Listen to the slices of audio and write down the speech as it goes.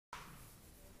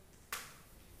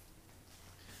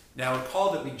Now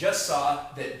recall that we just saw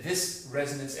that this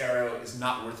resonance arrow is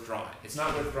not worth drawing. It's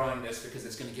not worth drawing this because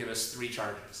it's going to give us 3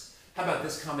 charges. How about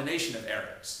this combination of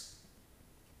arrows?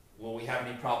 Will we have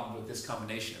any problems with this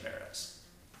combination of arrows?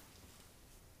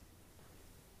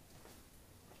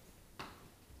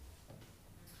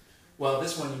 Well,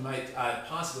 this one you might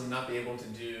possibly not be able to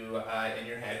do in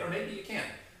your head, or maybe you can.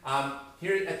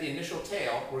 Here at the initial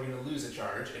tail, we're going to lose a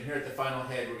charge, and here at the final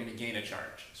head, we're going to gain a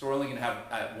charge. So we're only going to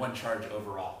have 1 charge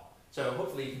overall. So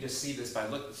hopefully you can just see this by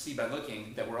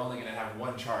looking that we're only going to have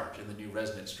 1 charge in the new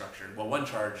resonance structure. Well, 1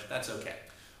 charge, that's okay.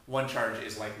 1 charge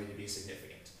is likely to be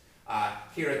significant.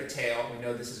 Here at the tail, we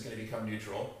know this is going to become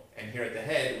neutral, and here at the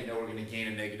head, we know we're going to gain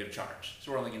a negative charge.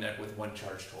 So we're only going to end up with 1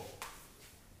 charge total.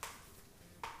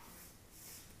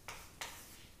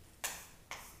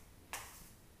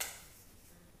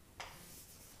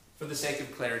 For the sake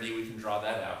of clarity, we can draw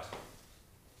that out.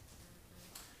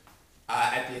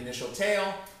 At the initial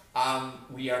tail,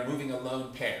 we are moving a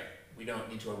lone pair. We don't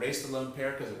need to erase the lone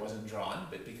pair because it wasn't drawn,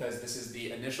 but because this is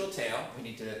the initial tail, we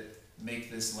need to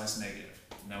make this less negative.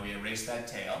 Now we erase that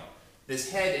tail.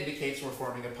 This head indicates we're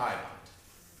forming a pi bond.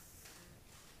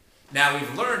 Now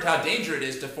we've learned how dangerous it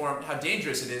is to form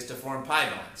pi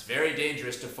bonds. Very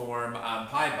dangerous to form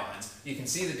pi bonds. You can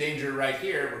see the danger right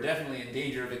here. We're definitely in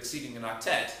danger of exceeding an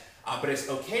octet. But it's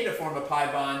okay to form a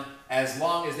pi bond as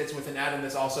long as it's with an atom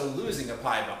that's also losing a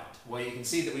pi bond. Well, you can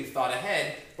see that we've thought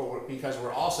ahead, but because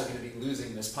we're also going to be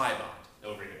losing this pi bond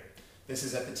over here. This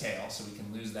is at the tail, so we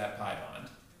can lose that pi bond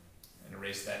and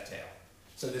erase that tail.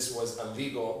 So this was a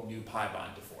legal new pi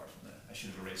bond to form. I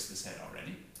should have erased this head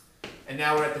already. And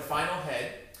now we're at the final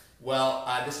head. Well,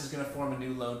 this is going to form a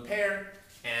new lone pair,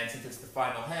 and since it's the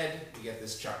final head, we get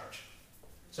this charge.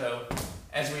 So,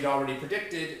 as we'd already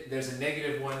predicted, there's a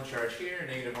 -1 charge here,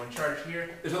 -1 charge here.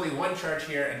 There's only 1 charge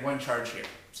here and 1 charge here.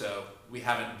 So we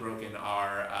haven't broken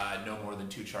our no more than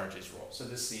 2 charges rule. So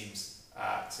this seems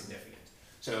significant.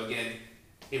 So again,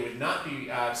 it would not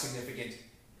be significant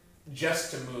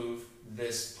just to move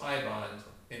this pi bond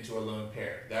into a lone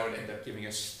pair. That would end up giving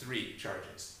us 3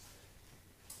 charges.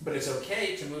 But it's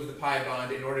okay to move the pi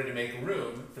bond in order to make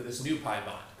room for this new pi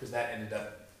bond, because that ended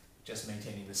up just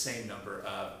maintaining the same number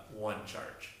of 1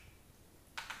 charge.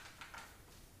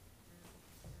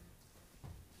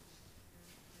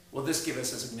 Will this give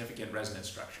us a significant resonance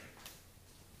structure?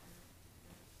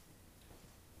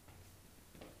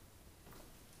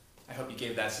 I hope you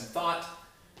gave that some thought.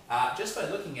 Just by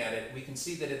looking at it, we can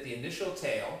see that at the initial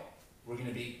tail, we're going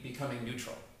to be becoming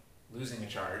neutral, losing a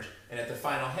charge, and at the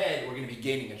final head, we're going to be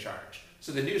gaining a charge.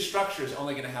 So the new structure is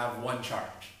only going to have 1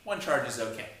 charge. 1 charge is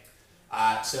okay.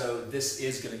 So this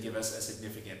is going to give us a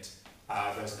significant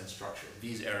resonance structure.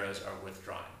 These arrows are worth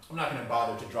drawing. I'm not going to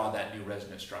bother to draw that new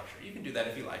resonance structure. You can do that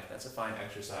if you like. That's a fine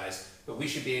exercise. But we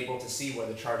should be able to see where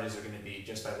the charges are going to be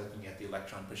just by looking at the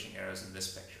electron-pushing arrows in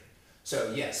this picture.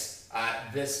 So yes,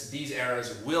 these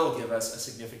arrows will give us a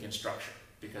significant structure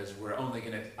because we're only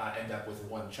going to end up with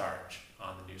 1 charge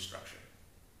on the new structure.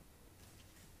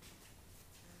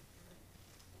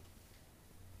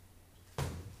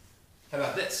 How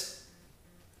about this?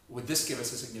 Would this give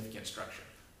us a significant structure?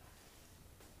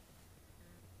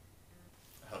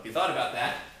 I hope you thought about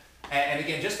that. And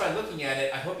again, just by looking at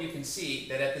it, I hope you can see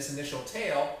that at this initial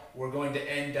tail, we're going to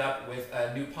end up with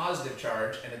a new positive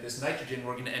charge, and at this nitrogen,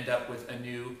 we're going to end up with a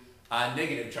new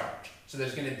negative charge. So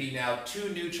there's going to be now 2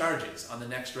 new charges on the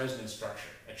next resonance structure,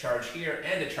 a charge here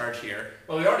and a charge here.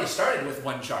 Well, we already started with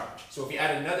 1 charge. So if we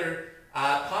add another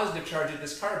positive charge at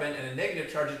this carbon and a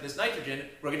negative charge at this nitrogen,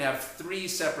 we're going to have 3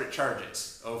 separate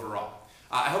charges overall.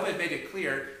 I hope I've made it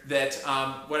clear that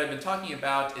what I've been talking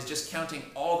about is just counting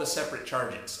all the separate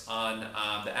charges on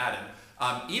the atom.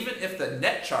 Even if the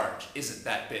net charge isn't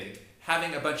that big,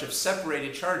 having a bunch of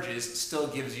separated charges still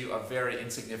gives you a very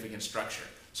insignificant structure.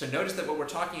 So notice that what we're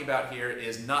talking about here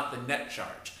is not the net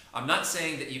charge. I'm not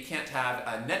saying that you can't have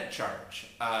a net charge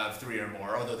of 3 or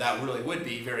more, although that really would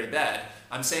be very bad.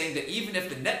 I'm saying that even if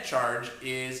the net charge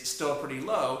is still pretty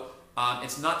low,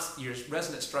 your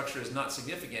resonance structure is not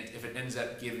significant if it ends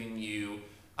up giving you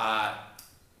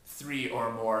 3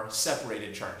 or more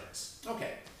separated charges.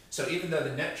 Okay, so even though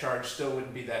the net charge still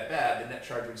wouldn't be that bad, the net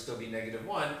charge would still be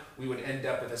 -1, we would end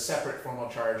up with a separate formal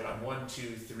charge on 1,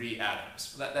 2, 3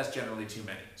 atoms. That's generally too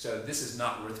many. So this is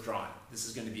not worth drawing. This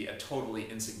is going to be a totally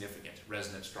insignificant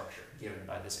resonance structure given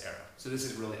by this arrow. So this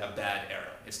is really a bad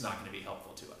arrow. It's not going to be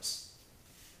helpful to us.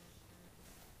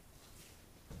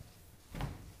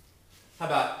 How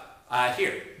about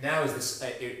here? Now is this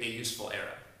a useful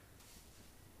arrow?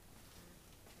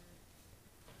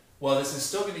 Well, this is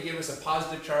still going to give us a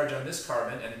positive charge on this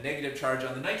carbon and a negative charge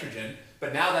on the nitrogen,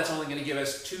 but now that's only going to give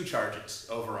us 2 charges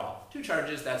overall. 2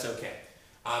 charges, that's okay.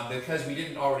 Because we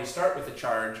didn't already start with a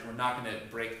charge, we're not going to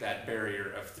break that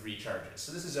barrier of 3 charges.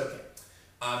 So this is okay.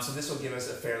 So this will give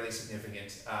us a fairly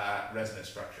significant resonance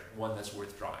structure, one that's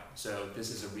worth drawing. So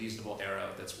this is a reasonable arrow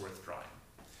that's worth drawing.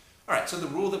 All right, so the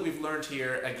rule that we've learned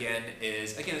here, again,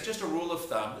 it's just a rule of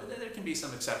thumb. There can be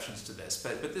some exceptions to this,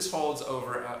 but this holds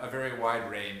over a very wide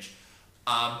range.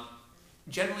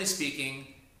 Generally speaking,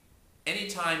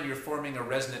 anytime you're forming a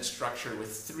resonance structure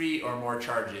with 3 or more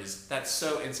charges, that's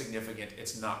so insignificant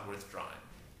it's not worth drawing.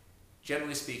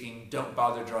 Generally speaking, don't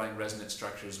bother drawing resonance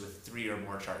structures with 3 or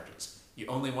more charges. You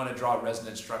only want to draw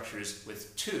resonance structures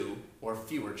with 2 or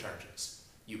fewer charges.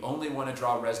 You only want to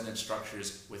draw resonance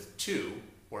structures with 2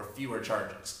 or fewer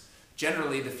charges.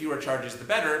 Generally, the fewer charges the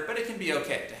better, but it can be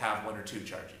okay to have 1 or 2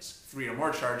 charges. 3 or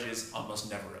more charges,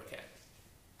 almost never okay.